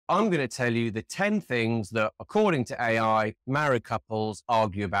I'm going to tell you the 10 things that, according to AI, married couples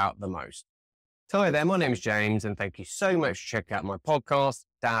argue about the most. Hi there, my name is James, and thank you so much for checking out my podcast,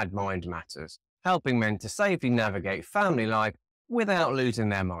 Dad Mind Matters, helping men to safely navigate family life without losing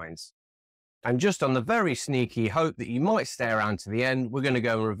their minds. And just on the very sneaky hope that you might stay around to the end, we're going to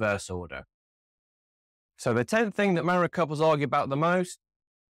go in reverse order. So the 10th thing that married couples argue about the most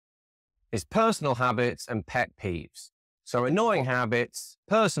is personal habits and pet peeves. So annoying habits,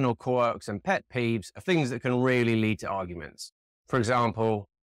 personal quirks, and pet peeves are things that can really lead to arguments. For example,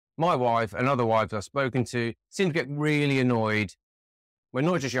 my wife and other wives I've spoken to seem to get really annoyed when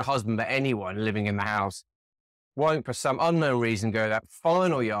not just your husband, but anyone living in the house won't, for some unknown reason, go to that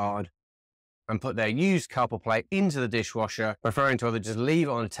final yard and put their used cup or plate into the dishwasher, preferring to either just leave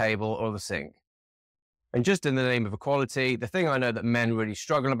it on the table or the sink. And just in the name of equality, the thing I know that men really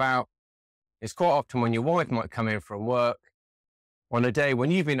struggle about is quite often when your wife might come in from work on a day when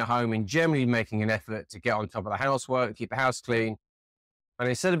you've been at home and generally making an effort to get on top of the housework, keep the house clean, and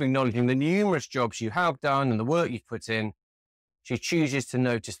instead of acknowledging the numerous jobs you have done and the work you've put in, she chooses to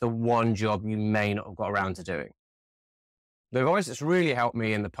notice the one job you may not have got around to doing. The advice that's really helped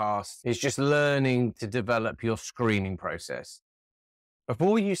me in the past is just learning to develop your screening process.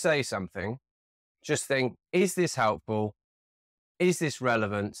 Before you say something, just think, is this helpful? Is this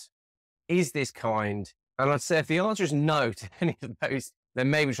relevant? Is this kind? And I'd say if the answer is no to any of those, then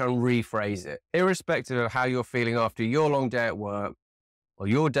maybe try and rephrase it. Irrespective of how you're feeling after your long day at work or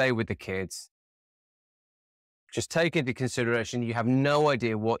your day with the kids, just take into consideration you have no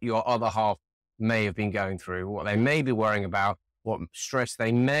idea what your other half may have been going through, what they may be worrying about, what stress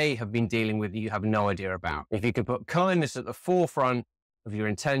they may have been dealing with that you have no idea about. If you can put kindness at the forefront of your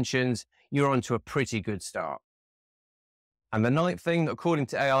intentions, you're on to a pretty good start. And the 9th thing that, according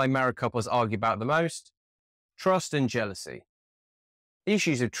to AI, married couples argue about the most, trust and jealousy.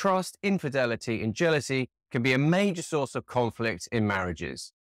 Issues of trust, infidelity, and jealousy can be a major source of conflict in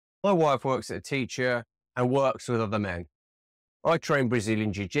marriages. My wife works as a teacher and works with other men. I train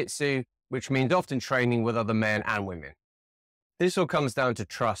Brazilian Jiu-Jitsu, which means often training with other men and women. This all comes down to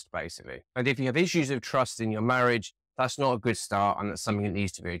trust, basically. And if you have issues of trust in your marriage, that's not a good start, and that's something that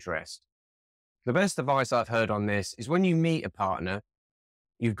needs to be addressed. The best advice I've heard on this is when you meet a partner,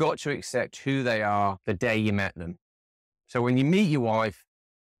 you've got to accept who they are the day you met them. So when you meet your wife,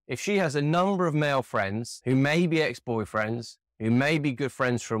 if she has a number of male friends who may be ex-boyfriends, who may be good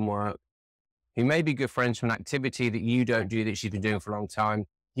friends from work, who may be good friends from an activity that you don't do that she's been doing for a long time,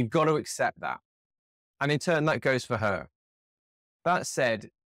 you've got to accept that. And in turn, that goes for her. That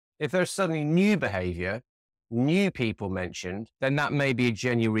said, if there's suddenly new behavior, new people mentioned, then that may be a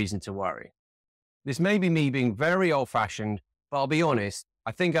genuine reason to worry. This may be me being very old-fashioned, but I'll be honest,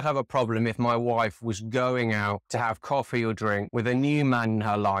 I think I'd have a problem if my wife was going out to have coffee or drink with a new man in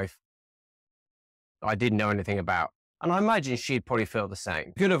her life I didn't know anything about. And I imagine she'd probably feel the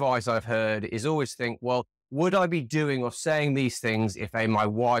same. Good advice I've heard is always think, well, would I be doing or saying these things if my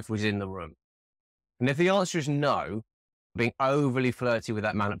wife was in the room? And if the answer is no, being overly flirty with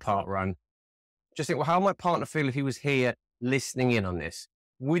that man at Park Run, just think, well, how would my partner feel if he was here listening in on this?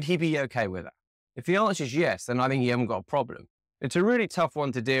 Would he be okay with that? If the answer is yes, then I think you haven't got a problem. It's a really tough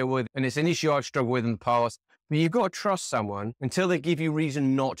one to deal with, and it's an issue I've struggled with in the past, but you've got to trust someone until they give you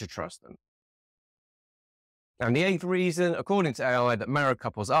reason not to trust them. And the 8th reason, according to AI, that married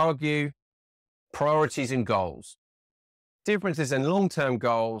couples argue, priorities and goals. Differences in long-term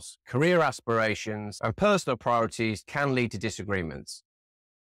goals, career aspirations, and personal priorities can lead to disagreements.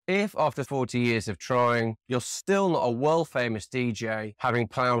 If after 40 years of trying, you're still not a world-famous DJ, having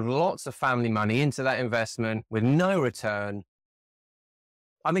plowed lots of family money into that investment with no return,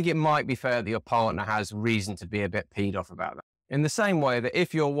 I think it might be fair that your partner has reason to be a bit peed off about that. In the same way that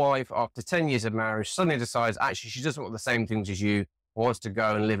if your wife, after 10 years of marriage, suddenly decides actually she doesn't want the same things as you, wants to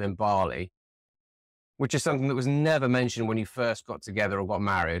go and live in Bali, which is something that was never mentioned when you first got together or got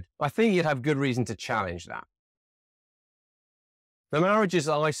married, I think you'd have good reason to challenge that. The marriages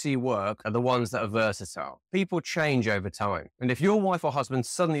I see work are the ones that are versatile. People change over time. And if your wife or husband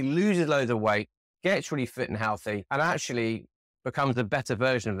suddenly loses loads of weight, gets really fit and healthy, and actually becomes a better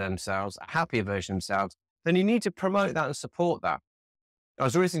version of themselves, a happier version of themselves, then you need to promote that and support that. I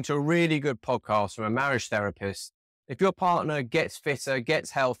was listening to a really good podcast from a marriage therapist. If your partner gets fitter,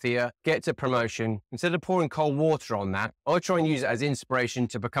 gets healthier, gets a promotion, instead of pouring cold water on that, I try and use it as inspiration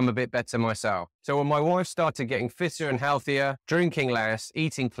to become a bit better myself. So when my wife started getting fitter and healthier, drinking less,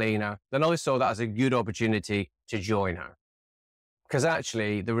 eating cleaner, then I saw that as a good opportunity to join her. Because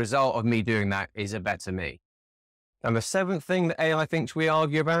actually, the result of me doing that is a better me. And the 7th thing that AI thinks we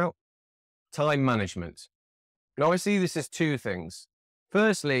argue about, time management. Now I see this as 2 things.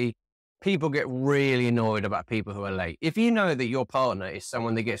 Firstly, people get really annoyed about people who are late. If you know that your partner is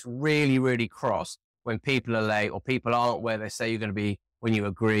someone that gets really, really cross when people are late or people aren't where they say you're going to be when you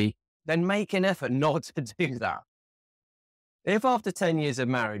agree, then make an effort not to do that. If after 10 years of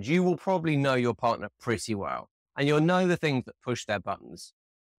marriage, you will probably know your partner pretty well and you'll know the things that push their buttons,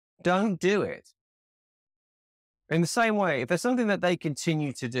 don't do it. In the same way, if there's something that they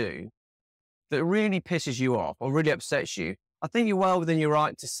continue to do that really pisses you off or really upsets you, I think you're well within your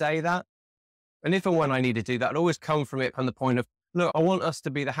right to say that. And if and when I need to do that, I'd always come from it from the point of, look, I want us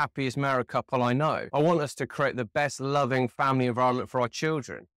to be the happiest married couple I know. I want us to create the best loving family environment for our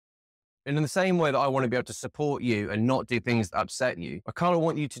children. And in the same way that I want to be able to support you and not do things that upset you, I kind of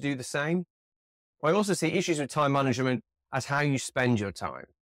want you to do the same. I also see issues with time management as how you spend your time.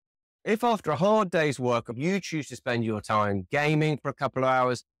 If after a hard day's work, you choose to spend your time gaming for a couple of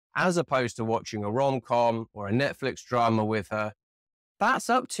hours, as opposed to watching a rom-com or a Netflix drama with her, that's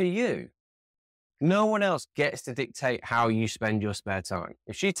up to you. No one else gets to dictate how you spend your spare time.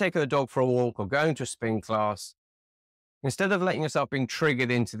 If she's taking the dog for a walk or going to a spin class, instead of letting yourself being triggered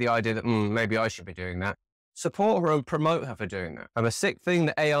into the idea that maybe I should be doing that, support her and promote her for doing that. And the sixth thing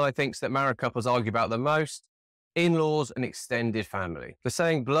that AI thinks that married couples argue about the most, in-laws and extended family. The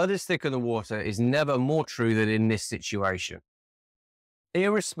saying, blood is thicker than water, is never more true than in this situation.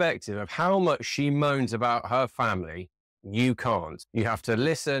 Irrespective of how much she moans about her family, you can't. You have to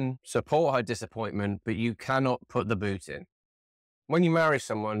listen, support her disappointment, but you cannot put the boot in. When you marry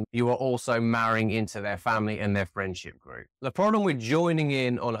someone, you are also marrying into their family and their friendship group. The problem with joining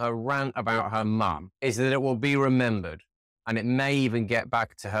in on her rant about her mum is that it will be remembered, and it may even get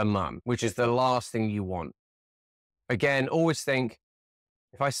back to her mum, which is the last thing you want. Again, always think,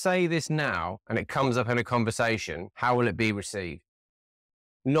 if I say this now and it comes up in a conversation, how will it be received?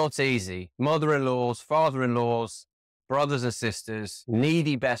 Not easy. Mother-in-laws, father-in-laws, brothers and sisters,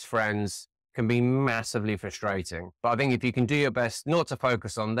 needy best friends can be massively frustrating. But I think if you can do your best not to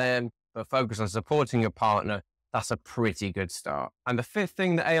focus on them, but focus on supporting your partner, that's a pretty good start. And the fifth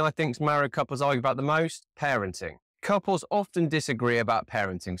thing that AI thinks married couples argue about the most, parenting. Couples often disagree about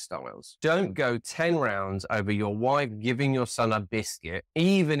parenting styles. Don't go 10 rounds over your wife giving your son a biscuit,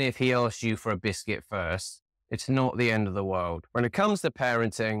 even if he asks you for a biscuit first. It's not the end of the world. When it comes to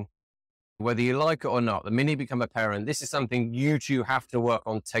parenting, whether you like it or not, the minute you become a parent, this is something you two have to work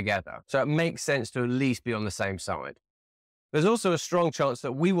on together. So it makes sense to at least be on the same side. There's also a strong chance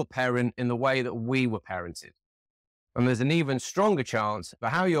that we will parent in the way that we were parented. And there's an even stronger chance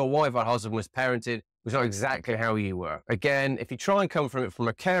that how your wife or husband was parented was not exactly how you were. Again, if you try and come from it from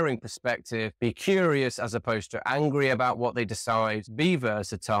a caring perspective, be curious as opposed to angry about what they decide, be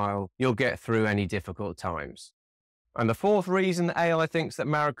versatile, you'll get through any difficult times. And the fourth reason that AI thinks that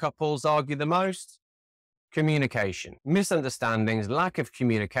married couples argue the most, communication. Misunderstandings, lack of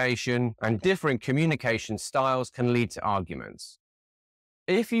communication, and different communication styles can lead to arguments.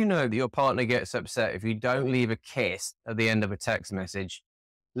 If you know that your partner gets upset if you don't leave a kiss at the end of a text message,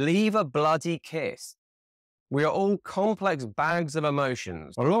 leave a bloody kiss. We are all complex bags of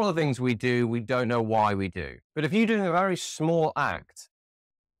emotions. A lot of the things we do, we don't know why we do. But if you're doing a very small act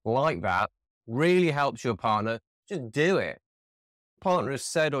like that, really helps your partner, just do it. Partner has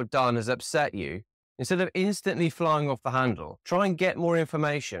said or done has upset you, instead of instantly flying off the handle, try and get more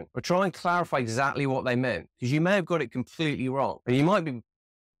information or try and clarify exactly what they meant, because you may have got it completely wrong. And you might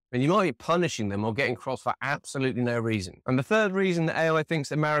be punishing them or getting cross for absolutely no reason. And the third reason that AI thinks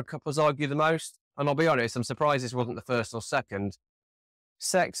that married couples argue the most, and I'll be honest, I'm surprised this wasn't the first or second,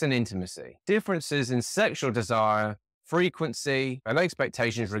 sex and intimacy. Differences in sexual desire, frequency, and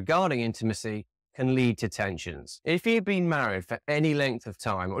expectations regarding intimacy can lead to tensions. If you've been married for any length of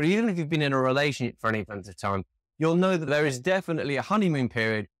time, or even if you've been in a relationship for any length of time, you'll know that there is definitely a honeymoon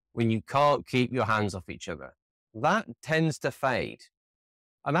period when you can't keep your hands off each other. That tends to fade.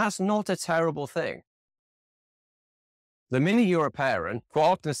 And that's not a terrible thing. The minute you're a parent, quite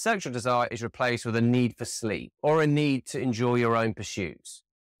often sexual desire is replaced with a need for sleep, or a need to enjoy your own pursuits,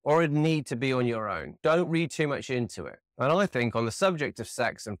 or a need to be on your own. Don't read too much into it. And I think on the subject of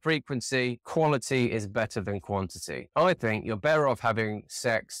sex and frequency, quality is better than quantity. I think you're better off having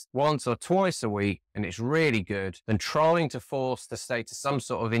sex once or twice a week, and it's really good, than trying to force to stay to some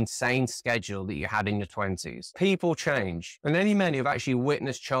sort of insane schedule that you had in your 20s. People change. And any men who've actually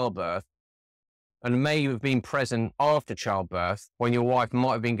witnessed childbirth and may have been present after childbirth when your wife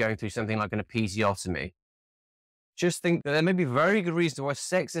might have been going through something like an episiotomy, just think that there may be very good reasons why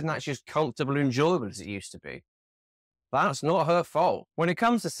sex isn't actually as comfortable and enjoyable as it used to be. That's not her fault. When it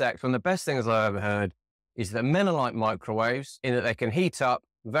comes to sex, one of the best things I've ever heard is that men are like microwaves in that they can heat up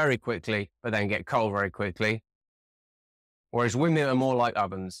very quickly, but then get cold very quickly. whereas women are more like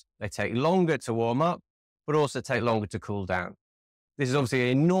ovens. They take longer to warm up, but also take longer to cool down. This is obviously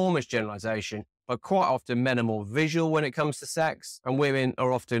an enormous generalization, but quite often men are more visual when it comes to sex, and women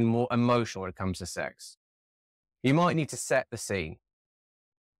are often more emotional when it comes to sex. You might need to set the scene.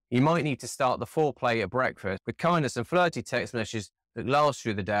 You might need to start the foreplay at breakfast with kindness and flirty text messages that last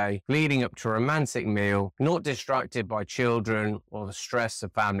through the day, leading up to a romantic meal, not distracted by children or the stress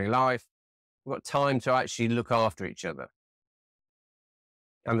of family life. We've got time to actually look after each other.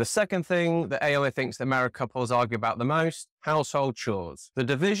 And the second thing that AI thinks that married couples argue about the most, household chores. The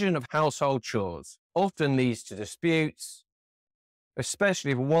division of household chores often leads to disputes,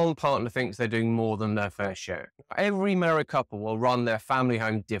 especially if one partner thinks they're doing more than their fair share. Every married couple will run their family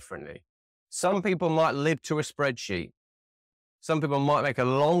home differently. Some people might live to a spreadsheet. Some people might make a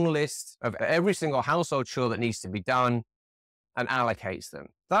long list of every single household chore that needs to be done and allocates them.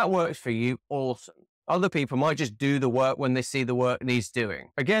 That works for you, awesome. Other people might just do the work when they see the work needs doing.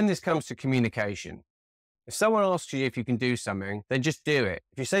 Again, this comes to communication. If someone asks you if you can do something, then just do it.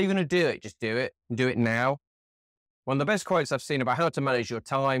 If you say you're going to do it, just do it, and do it now. One of the best quotes I've seen about how to manage your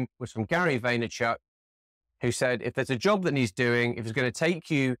time was from Gary Vaynerchuk, who said, if there's a job that needs doing, if it's going to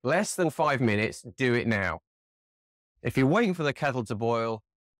take you less than 5 minutes, do it now. If you're waiting for the kettle to boil,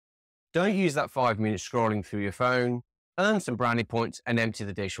 don't use that 5 minutes scrolling through your phone, earn some brownie points and empty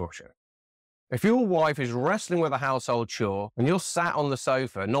the dishwasher. If your wife is wrestling with a household chore and you're sat on the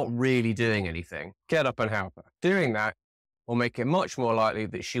sofa not really doing anything, get up and help her. Doing that will make it much more likely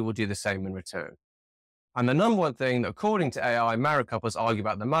that she will do the same in return. And the number one thing that, according to AI, married couples argue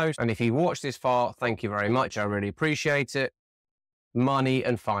about the most, and if you watch this far, thank you very much, I really appreciate it, money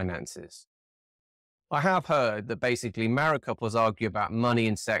and finances. I have heard that basically married couples argue about money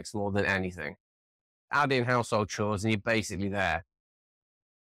and sex more than anything. Add in household chores and you're basically there.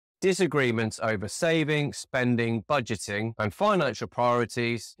 Disagreements over saving, spending, budgeting, and financial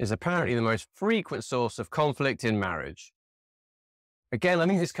priorities is apparently the most frequent source of conflict in marriage. Again, I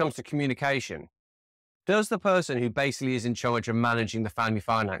think this comes to communication. Does the person who basically is in charge of managing the family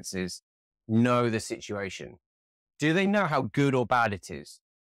finances know the situation? Do they know how good or bad it is?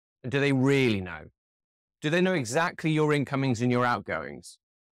 Do they really know? Do they know exactly your incomings and your outgoings?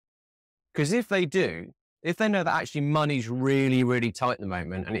 Because if they do, if they know that actually money's really, really tight at the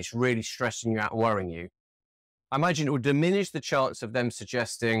moment and it's really stressing you out and worrying you, I imagine it will diminish the chance of them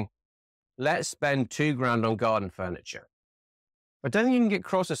suggesting, let's spend $2,000 on garden furniture. I don't think you can get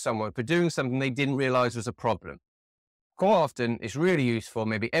cross with someone for doing something they didn't realize was a problem. Quite often, it's really useful,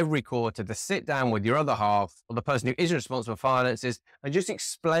 maybe every quarter, to sit down with your other half or the person who is responsible for finances and just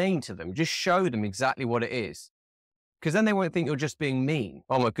explain to them, just show them exactly what it is. Because then they won't think you're just being mean.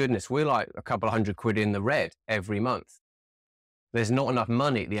 Oh my goodness, we're like a couple of $100 in the red every month. There's not enough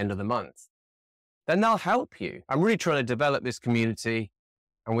money at the end of the month. Then they'll help you. I'm really trying to develop this community.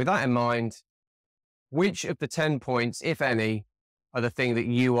 And with that in mind, which of the 10 points, if any, are the thing that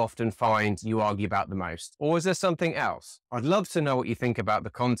you often find you argue about the most? Or is there something else? I'd love to know what you think about the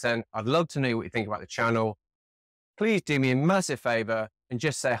content. I'd love to know what you think about the channel. Please do me a massive favor and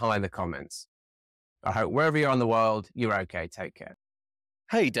just say hi in the comments. I hope wherever you are in the world, you're okay. Take care.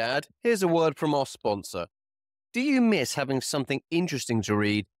 Hey Dad, here's a word from our sponsor. Do you miss having something interesting to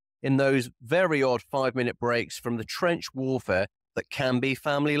read in those very odd 5-minute breaks from the trench warfare that can be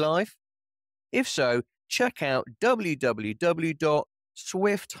family life? If so, check out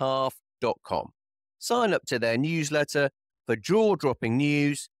www.swifthalf.com. Sign up to their newsletter for jaw-dropping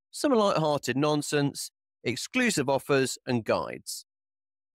news, some light-hearted nonsense, exclusive offers and guides.